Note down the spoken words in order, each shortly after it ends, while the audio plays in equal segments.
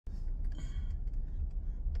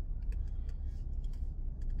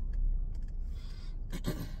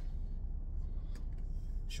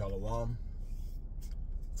Shalom.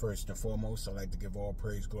 First and foremost, I'd like to give all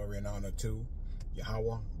praise, glory, and honor to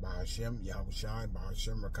Yahweh, Bahashem, Yahweh Shai,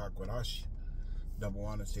 Bahashem, Rakak Wadash. Double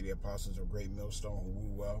honors to the apostles of Great Millstone who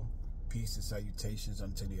woo well. Peace and salutations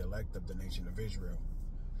unto the elect of the nation of Israel.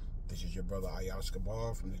 This is your brother Ayash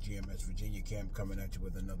Kabar from the GMS Virginia camp, coming at you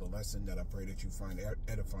with another lesson that I pray that you find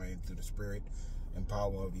edifying through the spirit and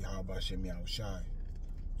power of Yahweh Hashem Yahweh Shai.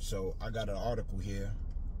 So I got an article here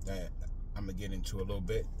that I'm going to get into a little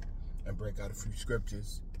bit and break out a few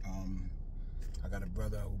scriptures. I got a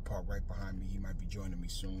brother who parked right behind me. He might be joining me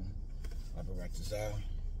soon. I'll be right to Zal.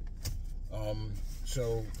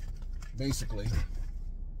 So basically,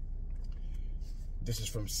 this is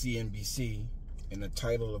from CNBC, and the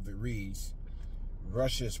title of it reads,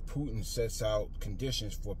 Russia's Putin sets out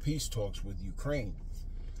conditions for peace talks with Ukraine.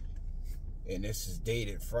 And this is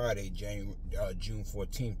dated Friday, June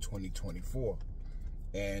 14th, 2024.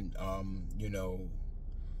 And, you know,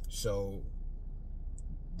 so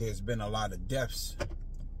there's been a lot of deaths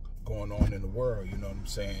going on in the world, you know what I'm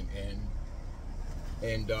saying?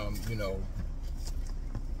 And you know,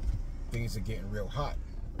 things are getting real hot.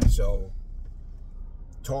 So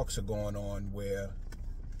talks are going on where,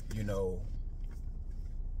 you know,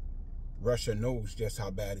 Russia knows just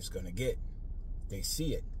how bad it's going to get. They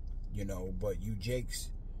see it, you know, but you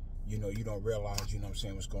Jakes, you know, you don't realize, you know what I'm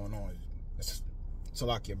saying, what's going on. It's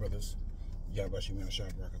Salakia, brothers. Yeah, Bashim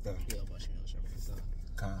Yashab Rakatha. Yeah, Bashim Yashab Rakatha.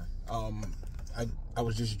 Khan. I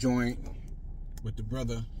was just joined with the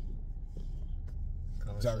brother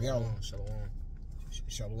Zariel.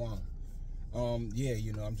 Shalom. Yeah,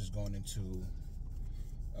 you know, I'm just going into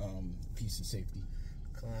peace and safety.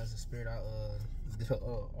 As a spirit, I did an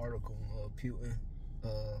article on Putin,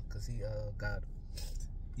 cause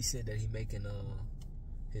he said that he making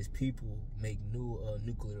his people make new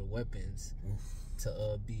nuclear weapons. Oof.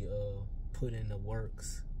 To be put in the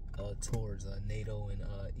works towards NATO and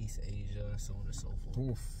East Asia and so on and so forth.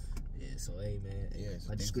 Oof. Yeah, so hey man, yeah,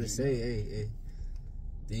 so I just gonna say, hey,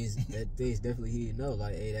 things definitely heating up.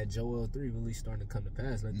 Like, hey, that Joel 3 really starting to come to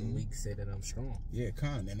pass. Let the weak say that I'm strong. Yeah,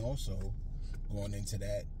 Khan, and also going into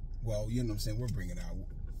that, well, you know what I'm saying, we're bringing out.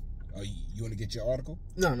 You want to get your article?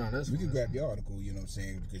 No, that's we can grab your article. You know what I'm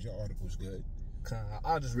saying, because your article's good.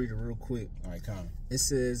 I'll just read it real quick. All right, Con. It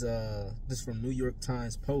says, this is from New York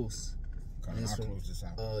Times Post. Con, I'll close this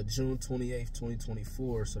out. June 28th,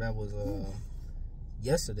 2024. So that was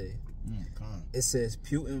yesterday. Con. It says,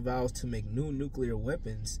 Putin vows to make new nuclear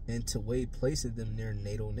weapons and to weigh placing them near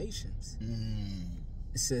NATO nations.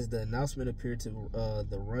 It says the announcement appeared to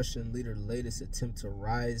the Russian leader's latest attempt to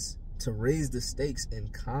raise the stakes in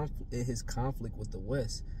his conflict with the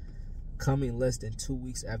West, coming less than 2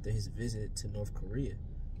 weeks after his visit to North Korea.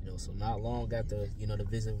 You know, so not long after, you know, the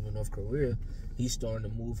visit with North Korea, he's starting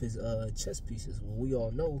to move his chess pieces. Well, we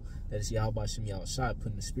all know that it's Yahweh Shem Yahweh Shai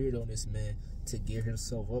putting the spirit on this man to gear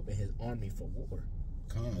himself up in his army for war.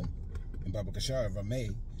 Khan, and Baba Kashar, if I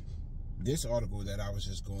may, this article that I was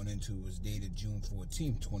just going into was dated June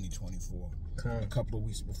 14th, 2024. Khan. A couple of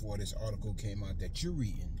weeks before this article came out that you're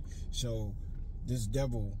reading. So this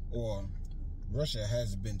devil, or Russia,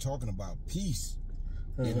 has been talking about peace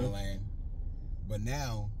in the land, but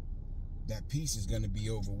now that peace is going to be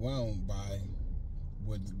overwhelmed by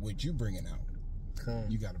what you bringing out.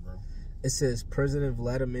 You got it, bro. It says President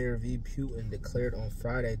Vladimir V. Putin declared on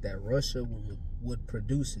Friday that Russia would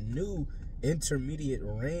produce new intermediate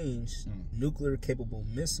range nuclear capable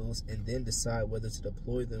missiles and then decide whether to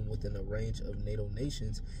deploy them within a range of NATO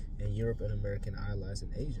nations and Europe and American allies in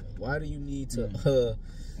Asia. Why do you need to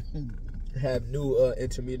have new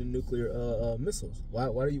intermediate nuclear missiles? Why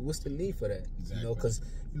do you? What's the need for that? Exactly. You know, because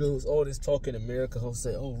you know, there's all this talk in America. Who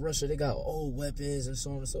say, "Oh, Russia, they got old weapons and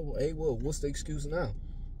so on and so forth." Hey, well, what's the excuse now?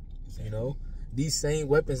 Exactly. You know, these same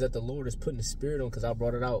weapons that the Lord is putting the Spirit on. Because I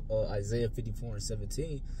brought it out, Isaiah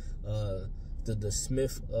 54:17. The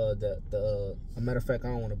Smith. A matter of fact, I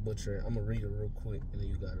don't want to butcher it. I'm gonna read it real quick, and then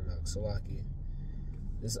you got it out. Salaki.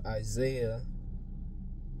 This is Isaiah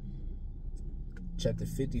chapter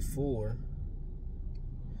 54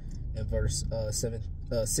 and verse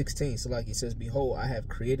 16. So like he says, behold, I have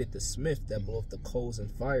created the smith that bloweth the coals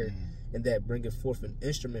and fire, and that bringeth forth an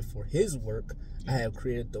instrument for his work. I have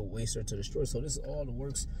created the waster to destroy. So this is all the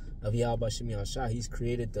works of Yahweh Shem Yahweh Shai. He's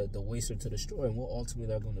created the waster to destroy, and what ultimately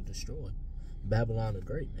they're going to destroy? Babylon the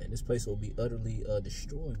Great, man. This place will be utterly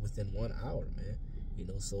destroyed within 1 hour, man. You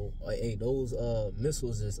know, so hey, those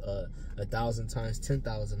missiles is 1,000 times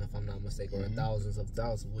 10,000, if I'm not mistaken, or thousands of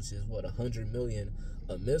thousands, which is what, 100 million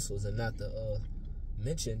missiles, and not to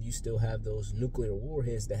mention you still have those nuclear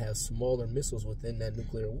warheads that have smaller missiles within that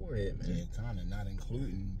nuclear warhead, man. Yeah, kind of not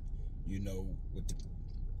including, you know, with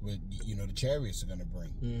what the chariots are gonna bring.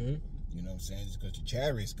 Mm-hmm. You know what I'm saying? It's because the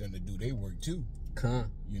chariots gonna do their work too.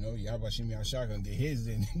 Yahweh Shem Yahshua gonna get his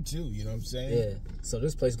in too. You know what I'm saying? Yeah. So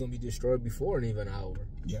this place gonna be destroyed before an even hour.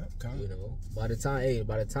 Yeah, by the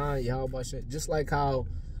time Yahweh Shem, just like how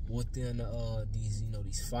within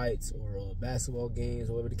these fights or basketball games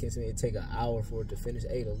or whatever the case may be, it take an hour for it to finish.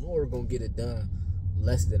 Hey, the Lord gonna get it done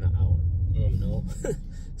less than an hour.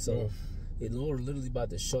 So the Lord literally about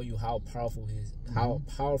to show you how powerful he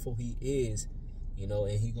is.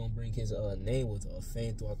 And he gonna bring his name with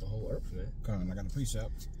fame throughout the whole earth, man. I got a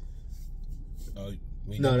precept. I'm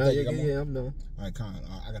done. All right,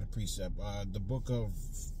 I got a precept. The book of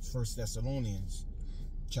 1 Thessalonians,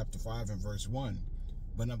 chapter 5 and verse 1.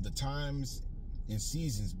 But of the times and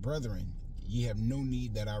seasons, brethren, ye have no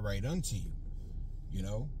need that I write unto you.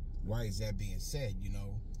 Why is that being said?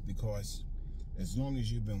 Because as long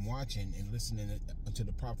as you've been watching and listening to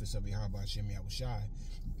the prophets of Yahweh Shem Yahushai,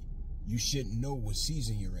 you should know what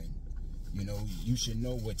season you're in. You should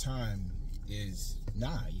know what time is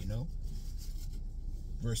nigh,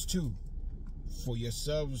 Verse 2, for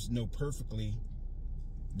yourselves know perfectly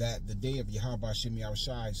that the day of Yahweh Shem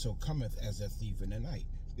Yahushai so cometh as a thief in the night.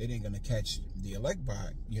 They ain't going to catch the elect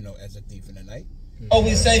by, as a thief in the night. Oh,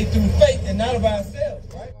 we say through faith and not of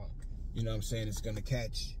ourselves, right? You know what I'm saying? It's going to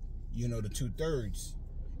catch, the 2/3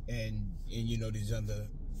 and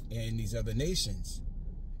these other nations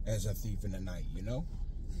as a thief in the night, In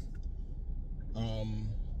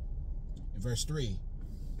verse 3,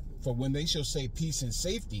 for when they shall say peace and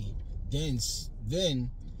safety, then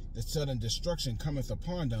the sudden destruction cometh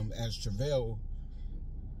upon them as travail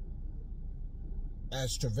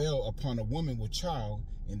upon a woman with child,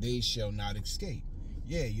 and they shall not escape.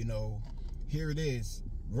 Yeah, here it is.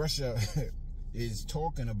 Russia is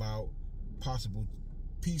talking about possible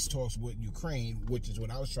peace talks with Ukraine, which is what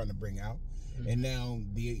I was trying to bring out. And now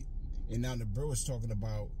the bro is talking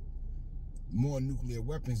about more nuclear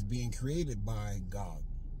weapons being created by God,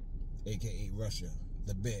 aka Russia,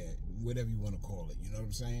 the bear, whatever you want to call it. You know what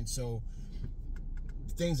I'm saying? So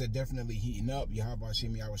things are definitely heating up. Yahweh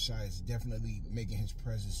Shem Yahushai is definitely making his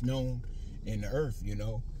presence known in the earth,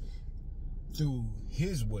 through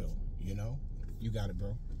his will, You got it,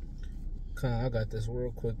 bro. I got this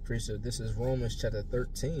real quick precept. This is Romans chapter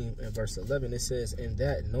 13 and verse 11. It says, in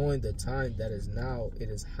that knowing the time that is now, it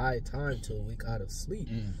is high time to wake out of sleep.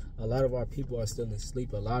 A lot of our people are still in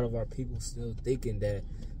sleep. A lot of our people still thinking that,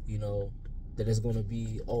 that it's going to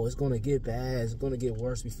be, it's going to get bad. It's going to get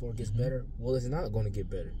worse before it gets better. Well, it's not going to get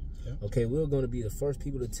better. Yeah. Okay, we're going to be the first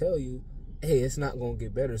people to tell you, hey, it's not going to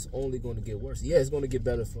get better. It's only going to get worse. Yeah, it's going to get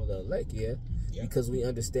better for the elect, because we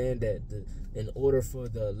understand that in order for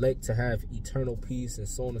the elect to have eternal peace and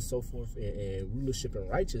so on and so forth and rulership and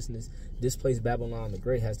righteousness, this place Babylon the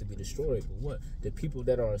Great has to be destroyed. But what? The people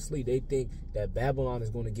that are asleep, they think that Babylon is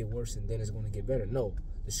going to get worse and then it's going to get better. No.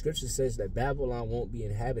 The scripture says that Babylon won't be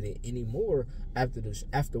inhabited anymore after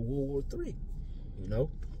World War III.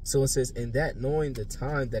 So it says, in that knowing the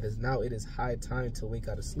time that is now, it is high time to wake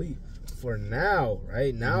out of sleep. For now,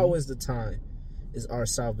 right? Now is the time. Is our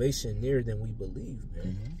salvation nearer than we believe,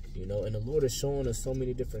 man? And the Lord is showing us so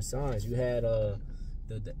many different signs. You had the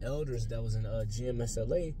elders that was in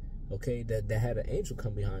GMSLA, okay, that had an angel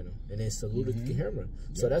come behind them and then saluted the camera.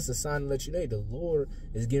 So that's a sign to let you know the Lord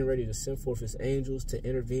is getting ready to send forth his angels to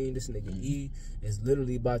intervene. This nigga E is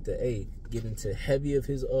literally about to get into heavy of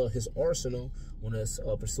his arsenal when it's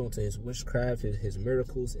pursuant to his witchcraft, his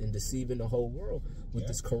miracles, and deceiving the whole world with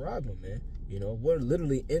this Qarabah, man. We're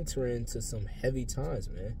literally entering into some heavy times,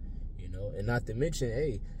 man. And not to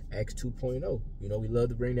mention, Acts 2.0. We love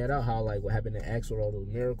to bring that out, how like what happened in Acts with all those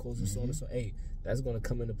miracles and so on and so. That's going to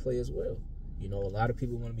come into play as well. A lot of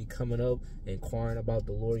people are going to be coming up, inquiring about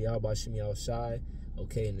the Lord Yahweh Shem Yahushai,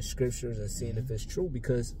 okay, in the scriptures and seeing if it's true,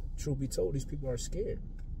 because truth be told, these people are scared.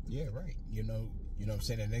 Yeah, right. You know what I'm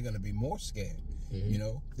saying? And they're going to be more scared.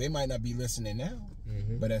 They might not be listening now,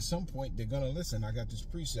 but at some point they're going to listen. I got this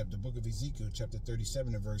precept, the book of Ezekiel, chapter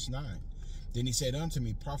 37 and verse 9. Then he said unto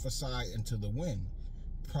me, prophesy unto the wind,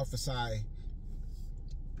 prophesy,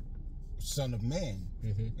 son of man,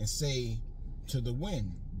 and say to the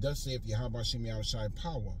wind, thus saith Yahweh Shem Yahushai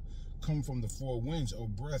power, come from the four winds, O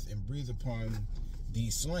breath, and breathe upon the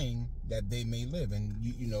slain that they may live. And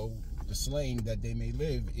the slain that they may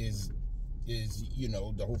live is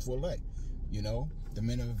the hopeful elect, the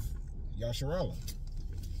men of Yasharallah.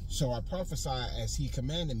 So I prophesied as he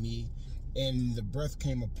commanded me, and the breath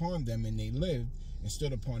came upon them, and they lived and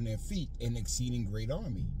stood upon their feet, an exceeding great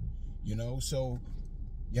army. So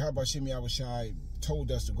Yahweh Shem Yahushai told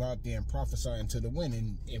us to go out there and prophesy into the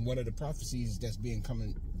wind, and one of the prophecies that's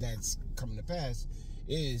coming to pass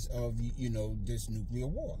is of, you know, this nuclear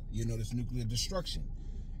war, you know, this nuclear destruction,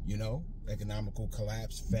 you know, economical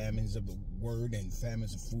collapse, famines of the word, and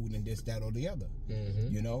famines of food, and this, that, or the other,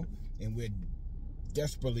 you know, and we're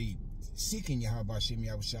desperately seeking Yahweh Shem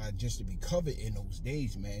Yahushua just to be covered in those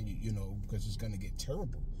days, man, you know, because it's going to get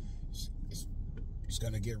terrible. It's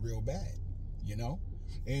going to get real bad, you know.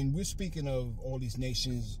 And we're speaking of all these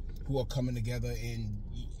nations who are coming together and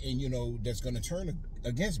you know, that's going to turn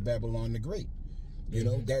against Babylon the Great. You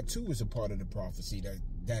know, that too is a part of the prophecy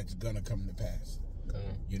that's going to come to pass,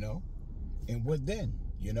 you know. And what then,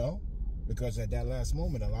 you know? Because at that last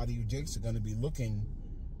moment, a lot of you jakes are going to be looking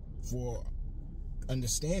for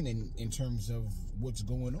understanding in terms of what's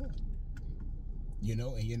going on, you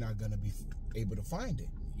know, and you're not going to be able to find it,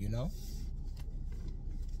 you know,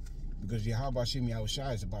 because Yahweh Shem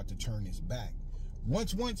Yahushua is about to turn his back.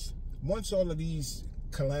 Once all of these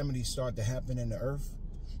calamities start to happen in the earth,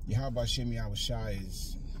 Yahweh Shem Yahushua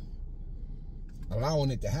is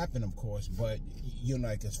allowing it to happen, of course, but, you know,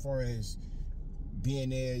 like as far as being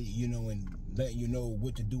there, you know, and letting you know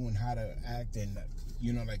what to do and how to act and,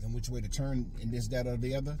 you know, like in which way to turn and this, that, or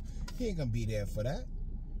the other, he ain't gonna be there for that.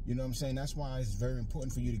 You know what I'm saying? That's why it's very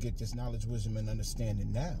important for you to get this knowledge, wisdom, and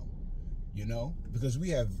understanding now, you know, because we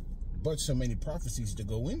have but so many prophecies to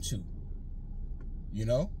go into, you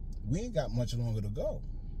know. We ain't got much longer to go.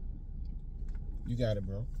 You got it,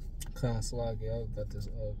 bro. Salaki, I got this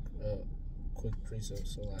quick precept,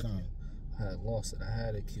 so like I had lost it. I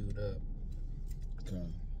had it queued up.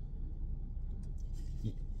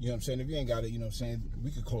 You know what I'm saying? If you ain't got it, you know what I'm saying,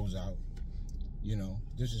 we could close out. You know,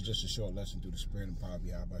 this is just a short lesson through the spirit and power of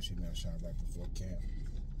Yahweh Shem Yahushua right before camp.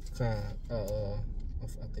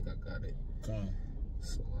 I think I got it.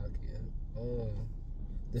 Salakia.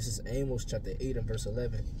 This is Amos chapter 8 and verse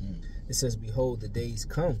 11. It says, behold, the days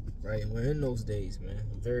come, right? And we're in those days, man,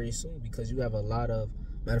 very soon, because you have a lot of,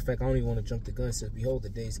 matter of fact, I don't even want to jump the gun. It says, behold, the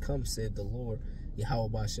days come, said the Lord,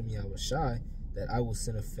 Yahweh Shem Yahushua, that I will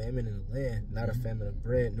send a famine in the land, not a famine of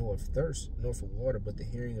bread, nor of thirst, nor for water, but the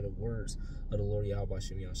hearing of the words of the Lord Yahweh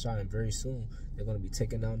Shem Yahushua. And very soon, they're going to be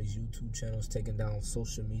taking down these YouTube channels, taking down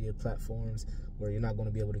social media platforms where you're not going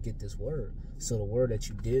to be able to get this word. So the word that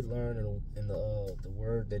you did learn and the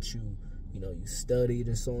word that you studied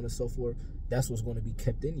and so on and so forth, that's what's going to be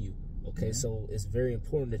kept in you. Okay, so it's very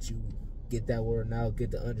important that you get that word now, get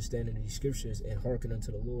the understanding of these scriptures, and hearken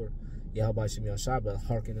unto the Lord Yahweh Shem Yahushua, but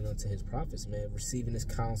hearkening unto his prophets, man, receiving his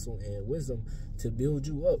counsel and wisdom to build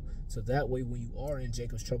you up. So that way, when you are in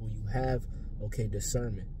Jacob's trouble, you have,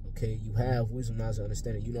 discernment, you have wisdom, knowledge, and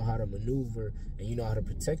understanding. You know how to maneuver, and you know how to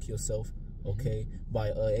protect yourself,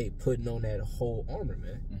 by putting on that whole armor,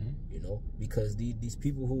 man. You know, because these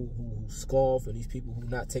people who scoff, and these people who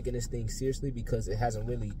not taking this thing seriously because it hasn't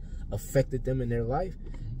really affected them in their life,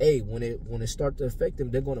 when it start to affect them,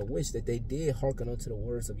 they're gonna wish that they did hearken unto the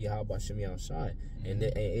words of Yahweh Shem Yahushua,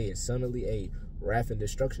 and suddenly wrath and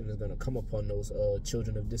destruction is gonna come upon those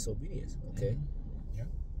children of disobedience. Yeah.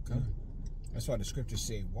 That's why the scriptures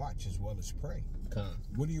say watch as well as pray.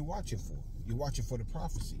 What are you watching for? You're watching for the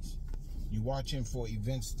prophecies. You're watching for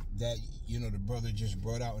events that, the brother just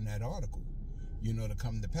brought out in that article, to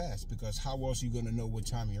come to pass. Because how else are you going to know what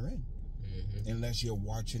time you're in? Unless you're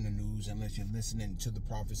watching the news, unless you're listening to the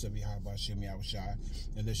prophets of Yahweh Shem Yahushua,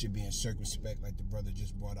 unless you're being circumspect like the brother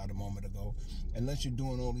just brought out a moment ago, unless you're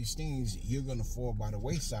doing all these things, you're going to fall by the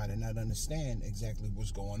wayside and not understand exactly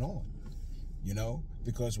what's going on.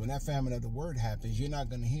 Because when that famine of the word happens, you're not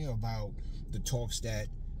going to hear about the talks that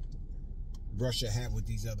Russia had with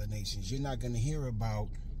these other nations. You're not going to hear about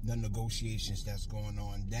the negotiations that's going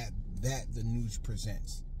on that the news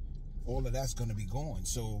presents. All of that's going to be gone.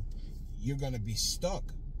 So you're going to be stuck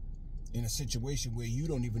in a situation where you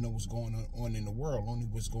don't even know what's going on in the world, only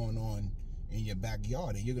what's going on in your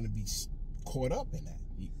backyard, and you're going to be caught up in that.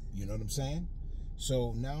 You know what I'm saying?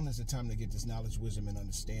 So now is the time to get this knowledge, wisdom, and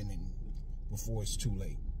understanding before it's too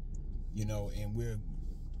late. And we're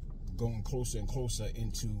going closer and closer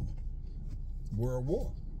into world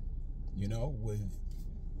war,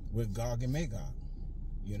 with Gog and Magog,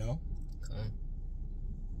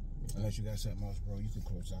 Unless you got something else, bro, you can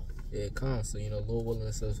close out. Yeah, so, Lord willing,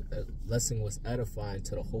 this lesson was edifying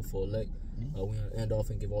to the hopeful elect. We're going to end off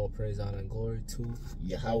and give all praise, honor, and glory to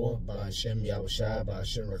Yahweh, Ba'ashem Yahushua,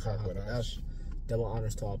 Ba'ashem Rakakwadash. Double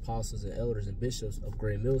honors to our apostles and elders and bishops of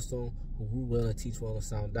Great Millstone who rule well and teach well and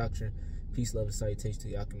sound doctrine. Peace, love, and salutation to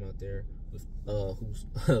Yakim out there with who's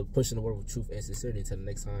pushing the word with truth and sincerity. Until the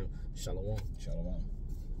next time, Shalom. Shalom.